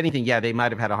 if anything, yeah, they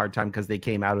might have had a hard time because they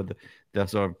came out of the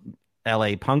sort of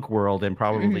LA punk world, and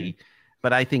probably,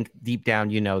 but I think deep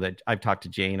down, you know, that I've talked to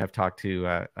Jane, I've talked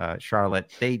to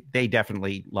Charlotte. They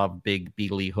definitely love big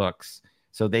beatly hooks,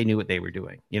 so they knew what they were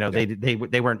doing. You know,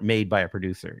 they weren't made by a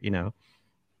producer. You know,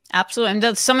 absolutely.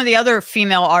 And some of the other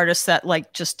female artists that,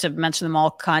 like, just to mention them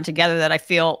all kind of together, that I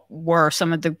feel were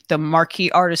some of the marquee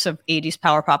artists of 80s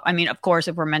power pop. I mean, of course,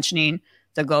 if we're mentioning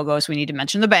the Go-Go's, we need to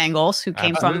mention the Bangles, who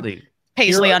came from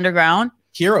Paisley Underground.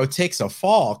 Hero Takes a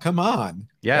Fall. Come on.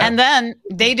 Yeah. And then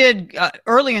they did,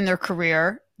 early in their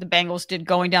career, the Bangles did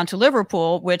Going Down to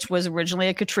Liverpool, which was originally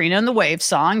a Katrina and the Waves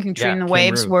song. Katrina and the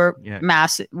Waves were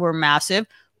massive.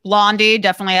 Blondie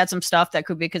definitely had some stuff that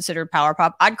could be considered power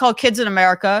pop. I'd call Kids in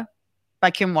America by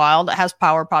Kim Wilde, that has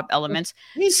power pop elements.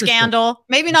 Scandal,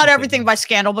 maybe not everything by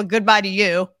Scandal, but Goodbye to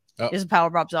You is a power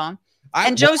pop song.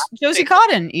 And Josie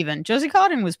Cotton, even. Josie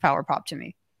Cotton was power pop to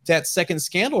me. That second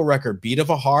Scandal record, Beat of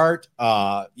a Heart,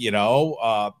 The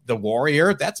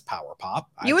Warrior, that's power pop.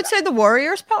 You would say The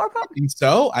Warrior's power pop? I think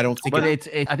so. I don't think but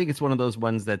I think it's one of those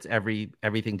ones that's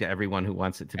everything to everyone who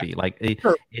wants it to be. Like it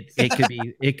could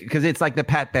be because it's like the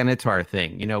Pat Benatar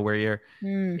thing, you know, where you're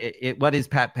what is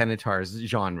Pat Benatar's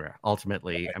genre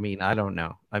ultimately? I mean, I don't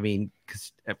know. I mean,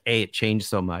 because it changed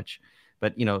so much.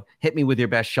 But, you know, Hit Me With Your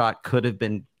Best Shot could have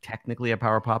been technically a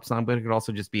power pop song, but it could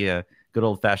also just be a good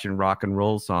old fashioned rock and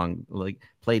roll song, like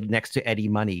played next to Eddie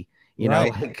Money. You know,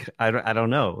 like I don't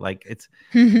know, like it's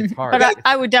hard. But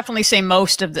I would definitely say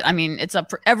most of it's up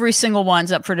for every single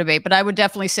one's up for debate. But I would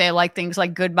definitely say like things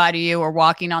like Goodbye to You or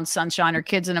Walking on Sunshine or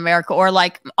Kids in America or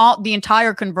like the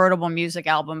entire Convertible Music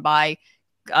album by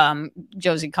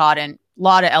Josie Cotton. A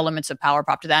lot of elements of power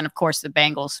pop to that, and of course the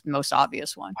Bangles, most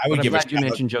obvious one. I'm glad you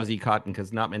mentioned Josie Cotton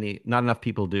because not enough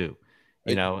people do,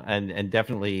 you know, and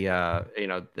definitely there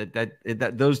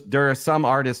are some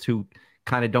artists who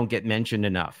kind of don't get mentioned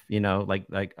enough. You know, like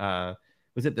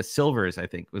was it the Silvers? I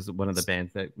think was one of the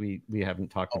bands that we haven't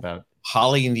talked about.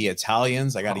 Holly and the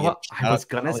Italians. I got to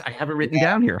I have it written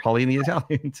down here. Holly and the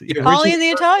Italians. Holly and the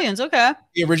Italians. Okay.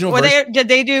 The original. Did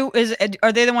they do?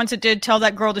 Are they the ones that did "Tell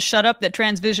That Girl to Shut Up" that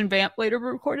Transvision Vamp later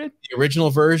recorded? The original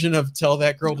version of "Tell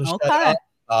That Girl to Shut Up."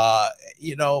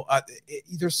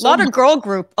 There's a lot of girl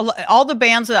group. All the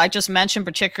bands that I just mentioned,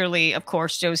 particularly, of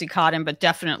course, Josie Cotton, but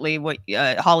definitely what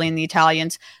Holly and the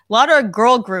Italians. A lot of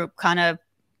girl group kind of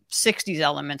 60s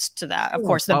elements to that. Of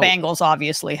course, the Bangles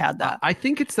obviously had that. I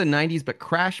think it's the 90s, but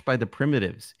 "Crash" by the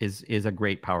Primitives is a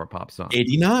great power pop song.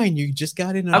 89. You just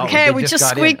got in. Okay, we just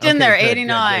squeaked in there.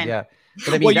 89. Yeah,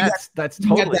 but I mean that's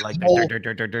totally like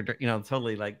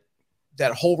totally like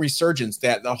that whole resurgence,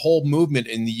 that the whole movement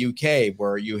in the UK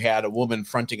where you had a woman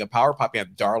fronting a power pop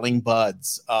band, Darling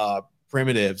Buds,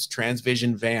 Primitives,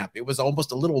 Transvision Vamp. It was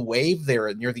almost a little wave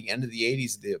there near the end of the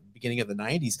 80s, the beginning of the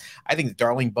 90s. I think the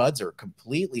Darling Buds are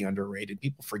completely underrated.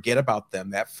 People forget about them.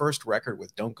 That first record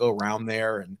with "Don't Go Round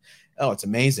There," and it's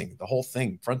amazing. The whole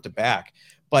thing, front to back.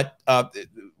 But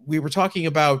we were talking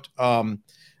about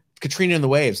Katrina and the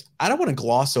Waves. I don't want to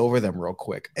gloss over them real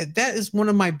quick. That is one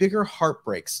of my bigger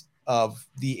heartbreaks of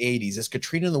the 80s is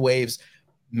Katrina and the Waves,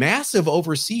 massive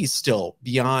overseas still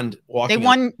beyond walking.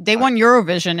 They won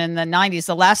Eurovision in the 90s.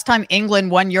 The last time England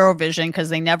won Eurovision, because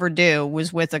they never do,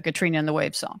 was with a Katrina and the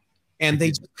Waves song. And they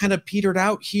just kind of petered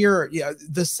out here. Yeah,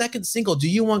 the second single, "Do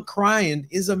You Want Crying,"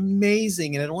 is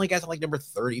amazing, and it only got to like number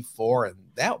 34, and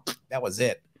that was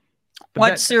it.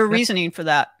 What's your reasoning for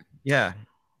that? Yeah.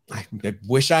 I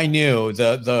wish I knew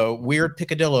the weird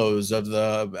picadillos of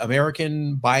the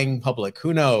American buying public.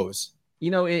 Who knows? You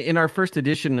know, in our first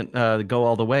edition, Go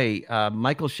All the Way,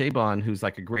 Michael Chabon, who's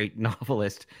like a great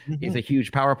novelist, is a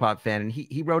huge power pop fan, and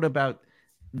he wrote about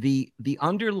the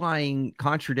underlying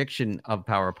contradiction of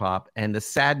power pop and the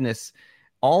sadness.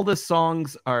 All the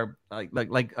songs are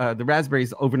like the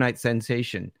Raspberries' "Overnight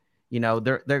Sensation." You know,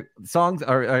 their songs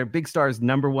are Big Star's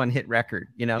 #1 hit record.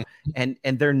 You know, and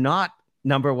they're not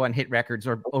 #1 hit records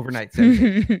or overnight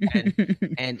sensation.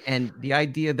 and the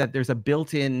idea that there's a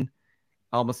built-in,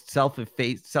 almost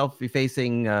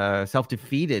self-effacing,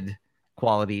 self-defeated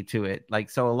quality to it.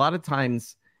 Like, so a lot of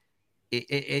times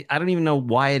I don't even know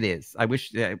why it is. I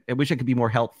wish I could be more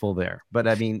helpful there, but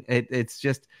I mean, it's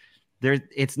just there.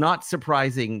 It's not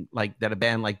surprising like that a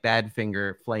band like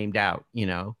Badfinger flamed out, you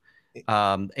know.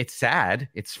 It's sad.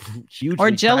 It's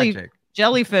hugely tragic.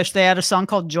 Jellyfish, they had a song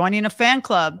called "Joining a Fan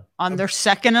Club" on their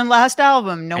second and last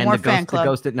album. No more fan club. The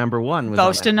Ghost at #1 was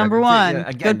Ghost at #1. Yeah,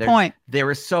 again, good point. They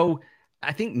were so.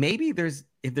 I think maybe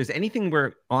if there's anything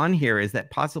we're on here is that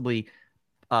possibly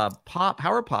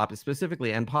power pop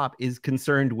specifically and pop is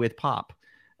concerned with pop.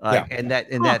 And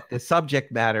that the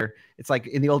subject matter, it's like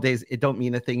in the old days, it don't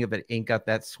mean a thing if it ain't got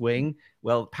that swing.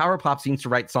 Well, power pop seems to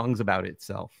write songs about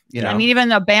itself. You know? I mean, even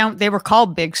the band, they were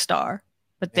called Big Star.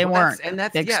 But they weren't.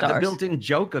 That's Big Stars. The built-in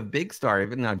joke of Big Star.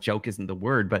 Even though joke isn't the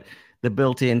word, but the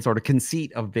built-in sort of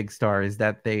conceit of Big Star is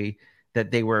that they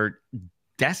were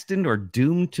destined or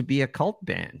doomed to be a cult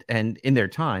band. And in their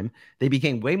time, they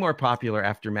became way more popular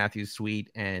after Matthew Sweet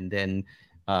and then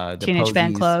the Teenage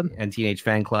Fan Club and Teenage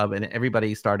Fan Club, and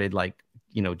everybody started like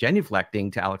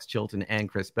genuflecting to Alex Chilton and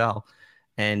Chris Bell.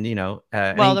 And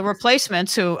the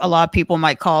Replacements, who a lot of people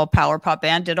might call a power pop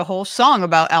band, did a whole song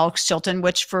about Alex Chilton,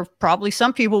 which for probably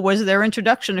some people was their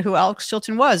introduction to who Alex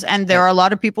Chilton was. And there are a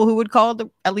lot of people who would call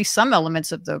at least some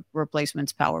elements of the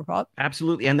Replacements power pop.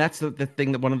 Absolutely. And that's the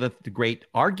thing, that one of the great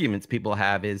arguments people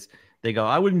have is they go,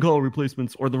 I wouldn't call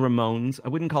Replacements or the Ramones, I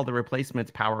wouldn't call the Replacements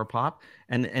power pop.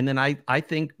 And then I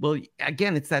think, well,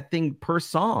 again, it's that thing per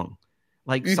song.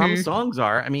 Like some songs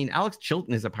are, I mean, Alex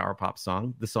Chilton is a power pop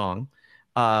song, the song.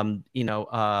 Meet Me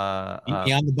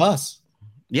on the Bus.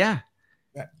 Yeah.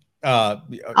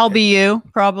 I'll Be You,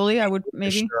 probably. I would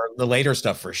maybe sure. The later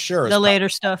stuff for sure. The later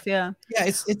stuff, yeah. Yeah,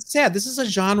 it's sad. This is a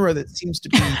genre that seems to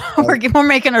be we're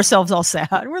making ourselves all sad.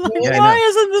 We're like, why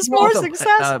isn't this more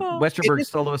successful? Westerberg's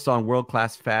solo song "World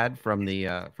Class Fad" from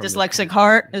Dyslexic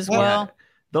Heart as well. Yeah.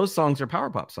 Those songs are power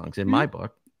pop songs in my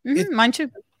book. Mine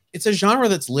too. It's a genre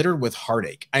that's littered with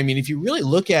heartache. I mean, if you really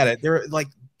look at it, they're like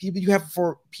you have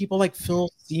for people like Phil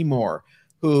Seymour,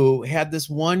 who had this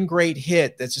one great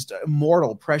hit that's just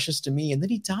immortal, Precious to Me, and then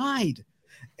he died,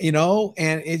 and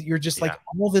you're just like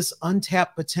all this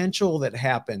untapped potential that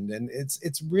happened, and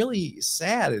it's really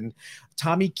sad. And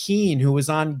Tommy Keene, who was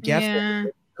on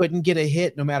Geffen, couldn't get a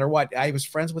hit no matter what. I was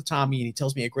friends with Tommy, and he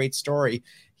tells me a great story.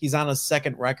 He's on a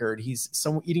second record. He's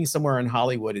eating somewhere in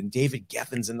Hollywood, and David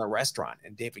Geffen's in the restaurant,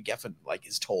 and David Geffen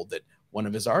is told that one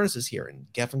of his artists is here. And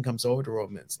Geffen comes over to him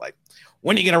and it's like,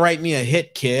 when are you going to write me a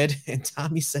hit, kid? And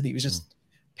Tommy said he was just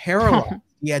paralyzed.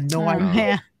 He had no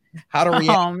idea how to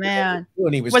react. Oh, man.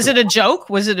 And he was it a joke?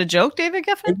 Was it a joke, David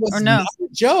Geffen? It was or no? not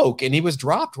a joke. And he was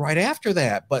dropped right after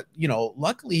that. But,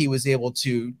 luckily he was able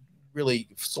to really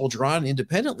soldier on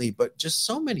independently. But just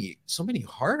so many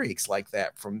heartaches like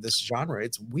that from this genre.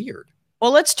 It's weird.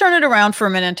 Well, let's turn it around for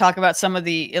a minute and talk about some of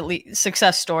the elite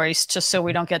success stories, just so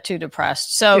we don't get too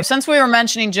depressed. So since we were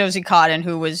mentioning Josie Cotton,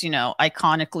 who was,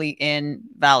 iconically in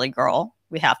Valley Girl,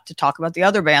 we have to talk about the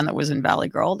other band that was in Valley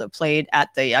Girl that played at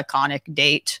the iconic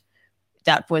date.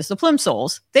 That was the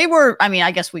Plimsouls. They were,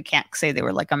 I guess we can't say they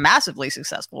were like a massively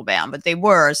successful band, but they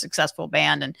were a successful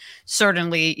band. And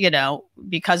certainly,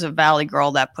 because of Valley Girl,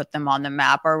 that put them on the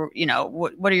map. Or,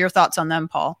 what are your thoughts on them,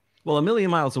 Paul? Well, A Million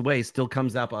Miles Away still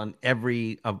comes up on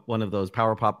every one of those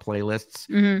power pop playlists,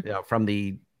 from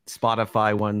the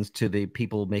Spotify ones to the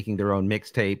people making their own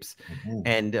mixtapes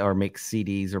or mix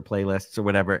CDs or playlists or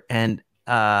whatever. And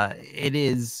it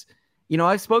is,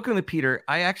 I've spoken with Peter.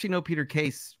 I actually know Peter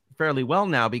Case fairly well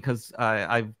now because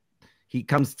he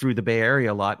comes through the Bay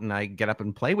Area a lot, and I get up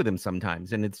and play with him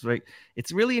sometimes. And it's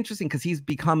really interesting because he's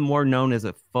become more known as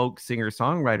a folk singer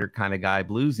songwriter kind of guy,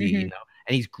 bluesy,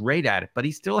 and he's great at it, but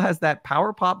he still has that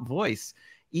power pop voice.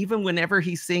 Even whenever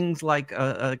he sings like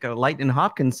a Lightning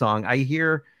Hopkins song, I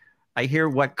hear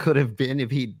what could have been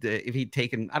if he'd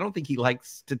taken. I don't think he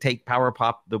likes to take power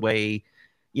pop the way,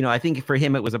 I think for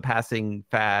him it was a passing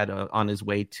fad on his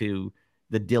way to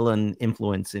the Dylan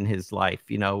influence in his life,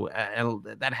 and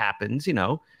that happens,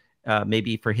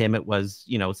 maybe for him it was,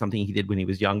 something he did when he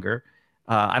was younger.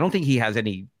 I don't think he has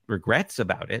any regrets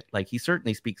about it. Like, he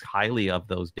certainly speaks highly of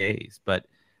those days, but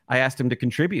I asked him to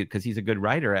contribute because he's a good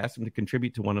writer. I asked him to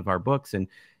contribute to one of our books, and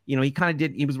he kind of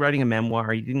did. He was writing a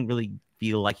memoir. He didn't really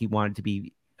feel like he wanted to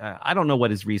be. I don't know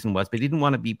what his reason was, but he didn't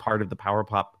want to be part of the power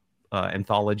pop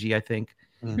anthology, I think.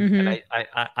 And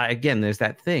I again, there's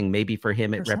that thing. Maybe for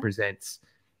him it represents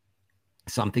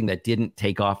something that didn't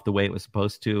take off the way it was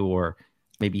supposed to, or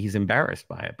maybe he's embarrassed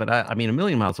by it. But A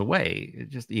Million Miles Away,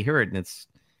 you hear it and it's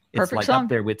perfect like song. Up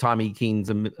there with Tommy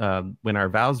Keen's When Our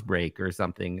Vows Break or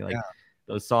something, like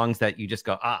those songs that you just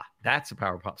go, that's a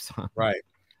power pop song. Right.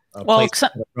 Well,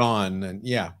 gone, and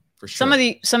for sure.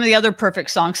 Some of the other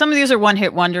perfect songs. Some of these are one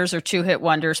hit wonders or two hit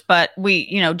wonders, but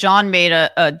John made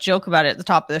a joke about it at the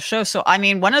top of the show. So,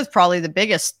 one of probably the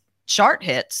biggest chart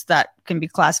hits that can be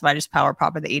classified as power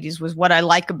pop of the 80s was What I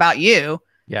Like About You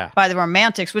by the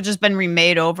Romantics, which has been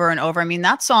remade over and over.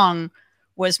 That song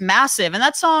was massive. And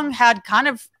that song had kind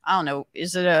of, I don't know,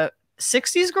 is it a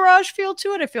 60s garage feel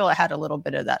to it? I feel it had a little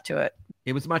bit of that to it.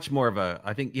 It was much more of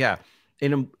I think,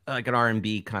 in like an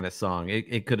R&B kind of song.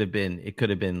 It could have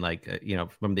been like,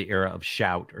 from the era of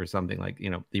Shout or something, like,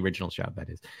 the original Shout, that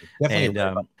is. Definitely.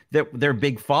 And their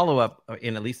big follow-up,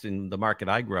 at least in the market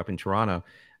I grew up in, Toronto,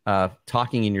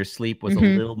 Talking in Your Sleep was a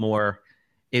little more.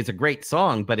 It's a great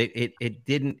song, but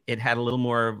it had a little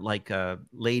more like a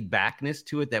laid backness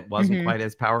to it that wasn't quite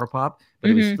as power pop, but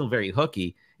it was still very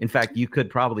hooky. In fact, you could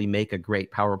probably make a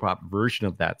great power pop version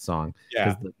of that song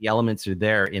because the elements are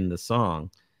there in the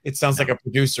song. It sounds like a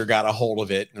producer got a hold of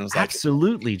it and was like,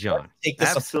 absolutely, John. Take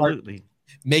this absolutely. Apart,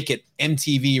 make it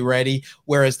MTV ready.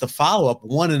 Whereas the follow-up,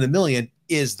 One in a Million,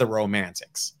 is the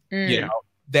Romantics.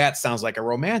 That sounds like a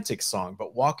romantic song,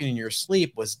 but Walking in Your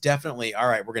Sleep was definitely, all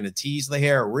right, we're going to tease the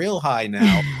hair real high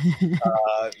now.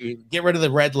 Get rid of the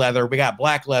red leather. We got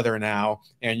black leather now.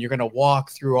 And you're going to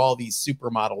walk through all these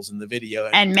supermodels in the video.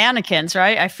 And mannequins,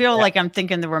 right? I feel like I'm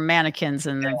thinking there were mannequins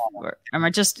in there. Am I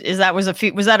just, was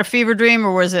that a fever dream,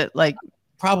 or was it like?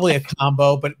 Probably a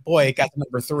combo, but boy, it got to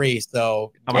number 3.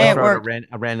 So I'm going to throw out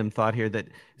a random thought here that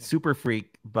Super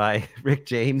Freak by Rick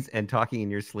James and Talking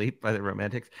in Your Sleep by the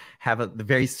Romantics have the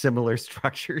very similar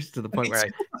structures to the point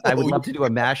where I would love to do a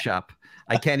mashup.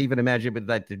 I can't even imagine, but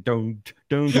that don't.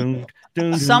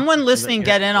 Someone listening,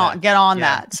 get on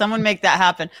that. Someone make that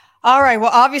happen. All right. Well,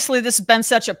 obviously, this has been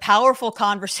such a powerful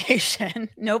conversation.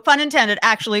 No pun intended.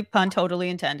 Actually, pun totally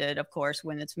intended. Of course,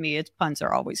 when it's me, puns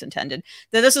are always intended.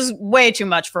 That this is way too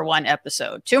much for one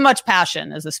episode. Too much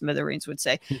passion, as the Smithereens would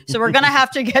say. So we're going to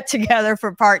have to get together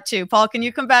for part 2. Paul, can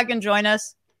you come back and join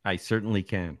us? I certainly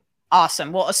can.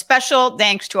 Awesome. Well, a special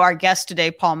thanks to our guest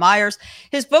today, Paul Myers.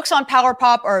 His books on power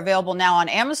pop are available now on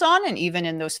Amazon and even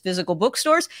in those physical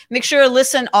bookstores. Make sure to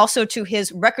listen also to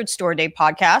his Record Store Day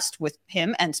podcast with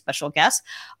him and special guests.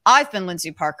 I've been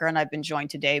Lindsay Parker, and I've been joined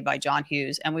today by John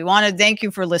Hughes. And we want to thank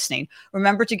you for listening.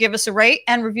 Remember to give us a rate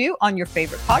and review on your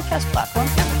favorite podcast platform,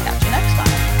 and we'll catch you next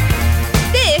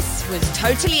time. This was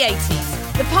Totally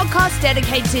 80s, the podcast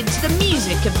dedicated to the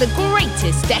music of the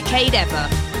greatest decade ever.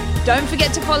 Don't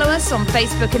forget to follow us on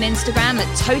Facebook and Instagram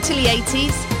at Totally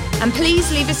 80s, and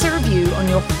please leave us a review on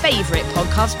your favorite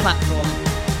podcast platform.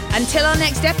 Until our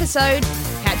next episode,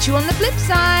 catch you on the flip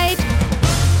side.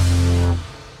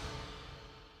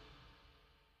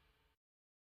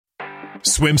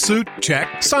 Swimsuit? Check.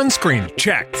 Sunscreen?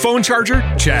 Check. Phone charger?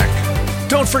 Check.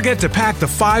 Don't forget to pack the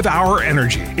 5-Hour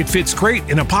Energy. It fits great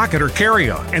in a pocket or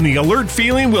carry-on, and the alert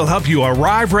feeling will help you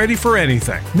arrive ready for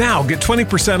anything. Now get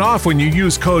 20% off when you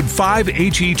use code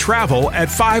 5HETRAVEL at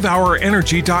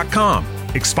 5hourenergy.com.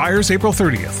 Expires April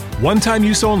 30th. One-time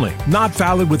use only. Not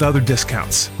valid with other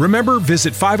discounts. Remember,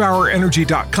 visit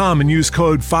 5hourenergy.com and use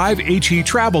code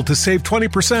 5HETRAVEL to save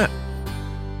 20%.